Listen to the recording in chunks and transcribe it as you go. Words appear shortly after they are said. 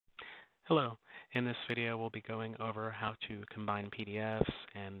Hello. In this video, we'll be going over how to combine PDFs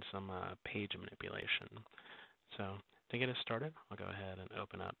and some page manipulation. So to get us started, I'll go ahead and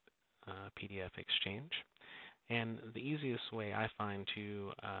open up PDF XChange. And the easiest way I find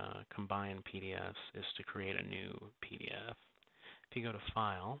to combine PDFs is to create a new PDF. If you go to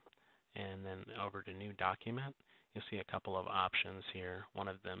File and then over to New Document, you'll see a couple of options here. One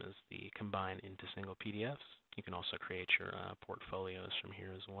of them is the Combine into Single PDFs. You can also create your portfolios from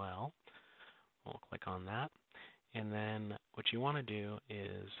here as well. We'll click on that. And then what you want to do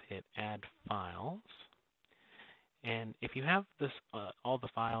is hit Add Files. And if you have this, all the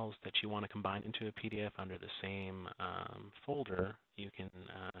files that you want to combine into a PDF under the same folder, you can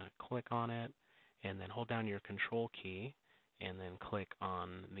click on it and then hold down your Control key and then click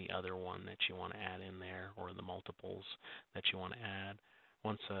on the other one that you want to add in there, or the multiples that you want to add.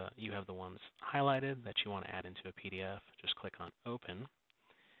 Once you have the ones highlighted that you want to add into a PDF, just click on Open.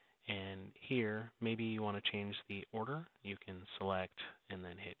 And here, maybe you want to change the order. You can select and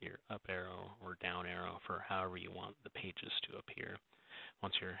then hit your up arrow or down arrow for however you want the pages to appear.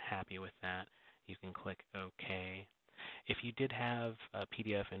 Once you're happy with that, you can click OK. If you did have a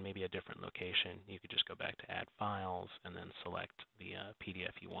PDF in maybe a different location, you could just go back to Add Files and then select the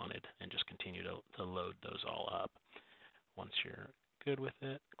PDF you wanted and just continue to load those all up. Once you're good with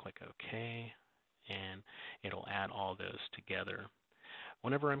it, click OK, and it'll add all those together.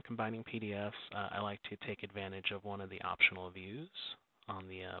 Whenever I'm combining PDFs, I like to take advantage of one of the optional views on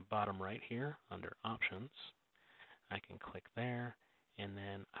the bottom right here under Options. I can click there, and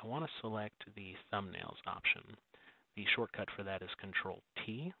then I want to select the Thumbnails option. The shortcut for that is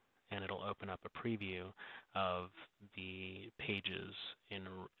Control-T, and it'll open up a preview of the pages in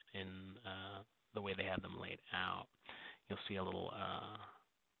the way they have them laid out. You'll see a little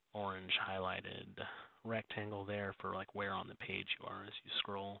orange highlighted rectangle there for like where on the page you are. As you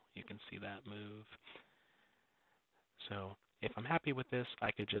scroll, you can see that move. So if I'm happy with this,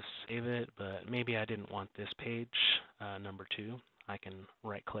 I could just save it, but maybe I didn't want this page, number 2. I can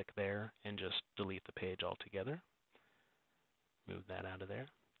right click there and just delete the page altogether. Move that out of there.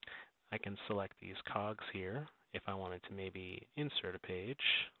 I can select these cogs here if I wanted to maybe insert a page.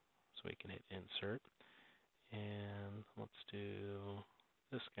 So we can hit Insert. And let's do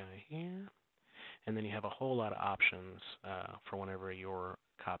this guy here. And then you have a whole lot of options for whenever you're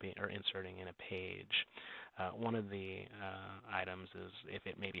copying or inserting in a page. One of the items is if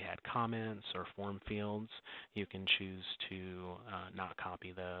it maybe had comments or form fields, you can choose to not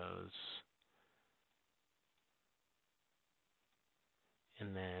copy those.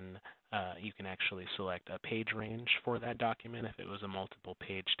 And then you can actually select a page range for that document. If it was a multiple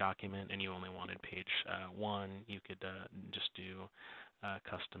page document and you only wanted page 1, you could just do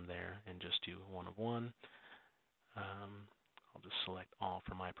custom there and just do 1 of 1. I'll just select all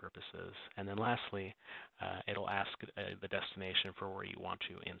for my purposes. And then lastly, it'll ask the destination for where you want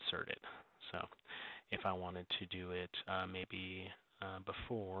to insert it. So if I wanted to do it maybe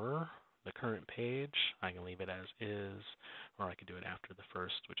before the current page, I can leave it as is, or I could do it after the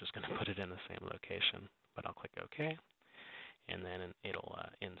first, which is going to put it in the same location. But I'll click OK, and then it'll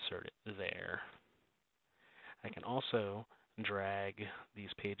insert it there. I can also drag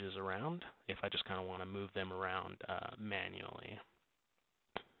these pages around if I just kind of want to move them around manually.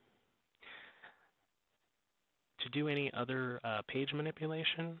 To do any other page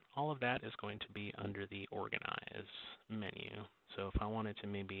manipulation, all of that is going to be under the Organize menu. So if I wanted to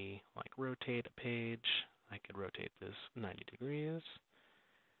maybe like rotate a page, I could rotate this 90 degrees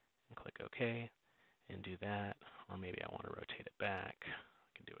and click OK and do that. Or maybe I want to rotate it back.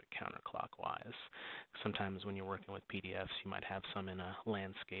 I can do it counterclockwise. Sometimes when you're working with PDFs, you might have some in a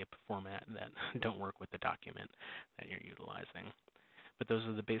landscape format that don't work with the document that you're utilizing. But those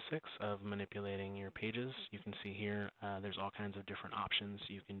are the basics of manipulating your pages. You can see here there's all kinds of different options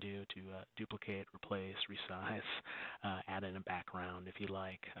you can do to duplicate, replace, resize, add in a background if you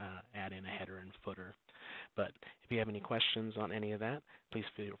like, add in a header and footer. But if you have any questions on any of that, please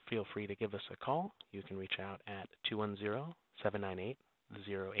feel free to give us a call. You can reach out at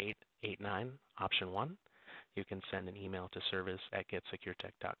 210-798-0889, option 1. You can send an email to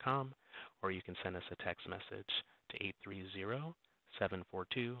service@getsecuretech.com, or you can send us a text message to 830-742-0770.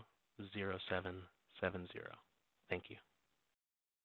 Thank you.